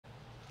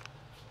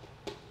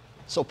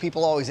So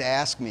people always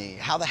ask me,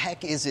 how the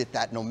heck is it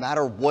that no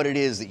matter what it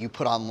is that you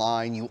put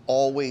online, you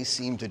always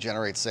seem to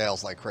generate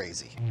sales like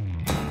crazy?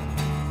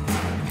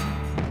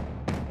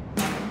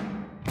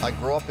 I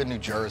grew up in New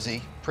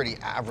Jersey, pretty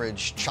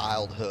average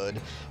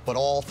childhood, but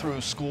all through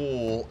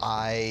school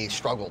I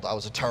struggled. I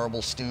was a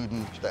terrible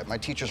student that my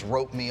teachers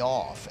wrote me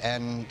off,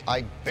 and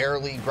I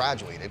barely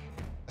graduated.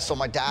 So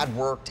my dad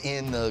worked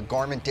in the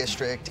garment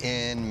district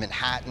in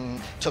Manhattan,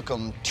 took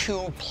him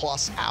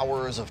 2+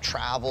 hours of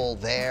travel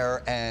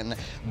there and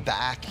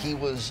back. He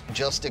was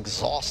just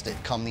exhausted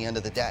come the end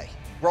of the day.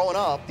 Growing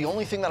up, the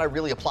only thing that I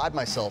really applied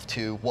myself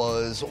to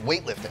was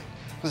weightlifting,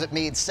 because it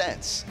made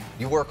sense.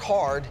 You work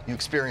hard, you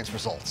experience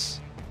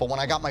results. But when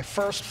I got my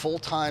first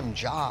full-time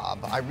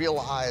job, I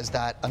realized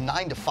that a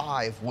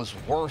 9-to-5 was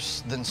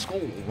worse than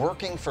school.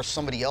 Working for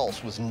somebody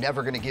else was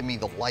never gonna give me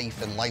the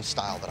life and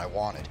lifestyle that I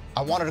wanted.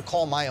 I wanted to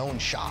call my own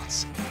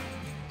shots.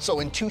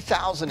 So in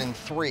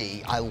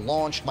 2003, I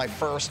launched my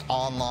first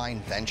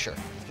online venture.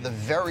 For the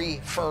very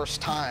first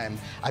time,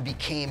 I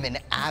became an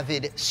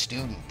avid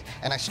student,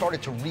 and I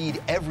started to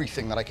read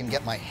everything that I can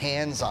get my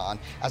hands on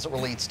as it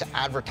relates to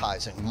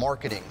advertising,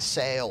 marketing,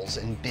 sales,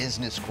 and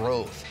business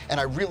growth. And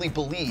I really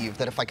believed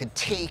that if I could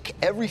take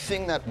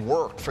everything that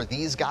worked for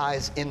these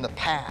guys in the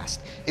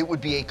past, it would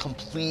be a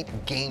complete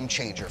game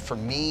changer for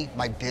me,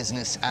 my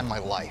business, and my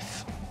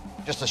life.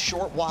 Just a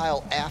short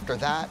while after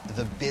that,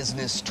 the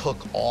business took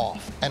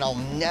off, and I'll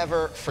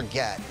never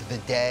forget the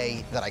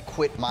day that I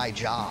quit my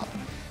job.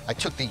 I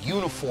took the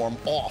uniform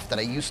off that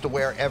I used to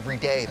wear every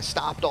day. I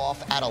stopped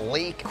off at a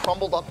lake,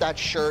 crumbled up that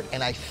shirt,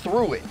 and I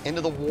threw it into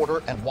the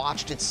water and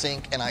watched it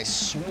sink, and I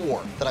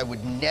swore that I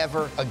would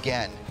never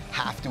again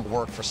have to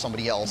work for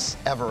somebody else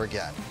ever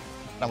again.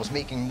 I was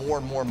making more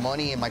and more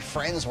money, and my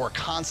friends were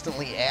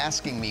constantly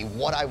asking me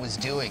what I was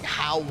doing,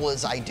 how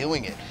was I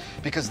doing it,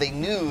 because they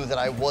knew that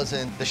I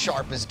wasn't the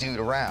sharpest dude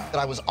around, that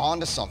I was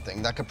onto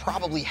something that could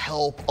probably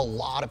help a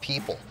lot of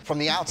people. From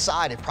the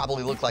outside, it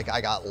probably looked like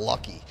I got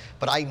lucky,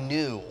 but I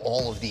knew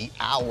all of the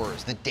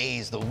hours, the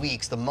days, the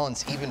weeks, the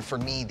months, even for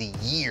me, the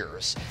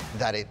years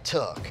that it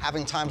took.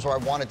 Having times where I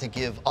wanted to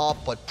give up,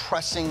 but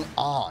pressing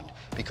on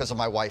because of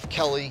my wife,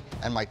 Kelly,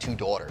 and my 2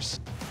 daughters.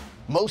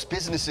 Most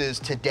businesses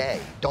today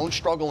don't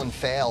struggle and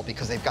fail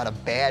because they've got a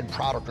bad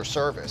product or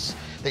service.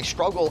 They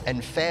struggle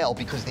and fail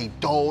because they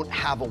don't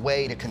have a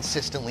way to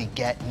consistently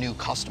get new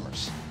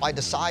customers. I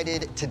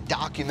decided to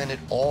document it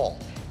all.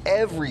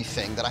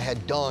 Everything that I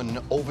had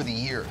done over the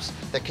years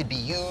that could be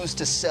used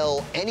to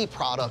sell any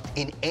product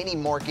in any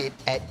market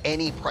at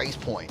any price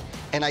point.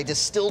 And I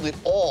distilled it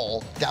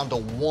all down to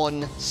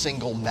one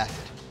single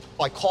method.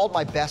 I called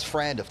my best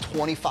friend of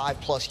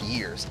 25+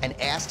 years and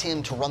asked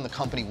him to run the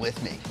company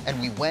with me. And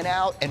we went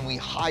out and we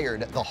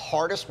hired the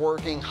hardest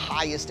working,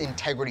 highest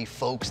integrity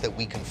folks that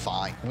we can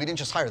find. We didn't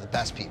just hire the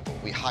best people,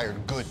 we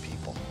hired good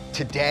people.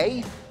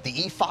 Today, the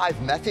E5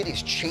 method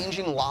is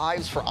changing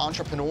lives for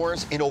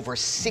entrepreneurs in over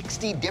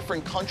 60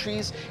 different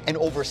countries and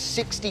over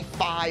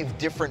 65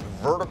 different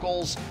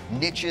verticals,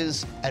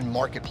 niches, and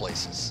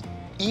marketplaces.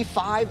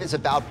 E5 is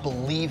about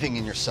believing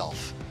in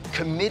yourself,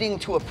 committing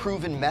to a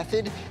proven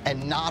method,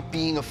 and not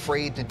being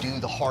afraid to do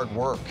the hard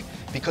work.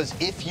 Because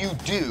if you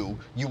do,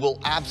 you will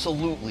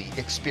absolutely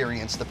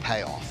experience the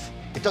payoff.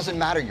 It doesn't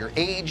matter your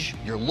age,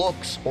 your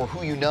looks, or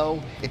who you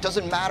know. It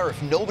doesn't matter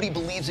if nobody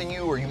believes in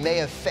you or you may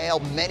have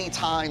failed many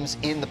times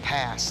in the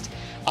past.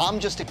 I'm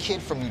just a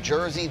kid from New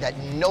Jersey that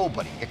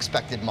nobody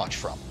expected much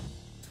from.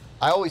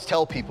 I always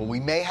tell people we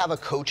may have a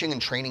coaching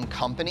and training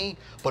company,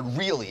 but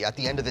really, at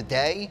the end of the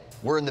day,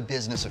 we're in the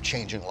business of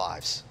changing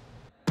lives.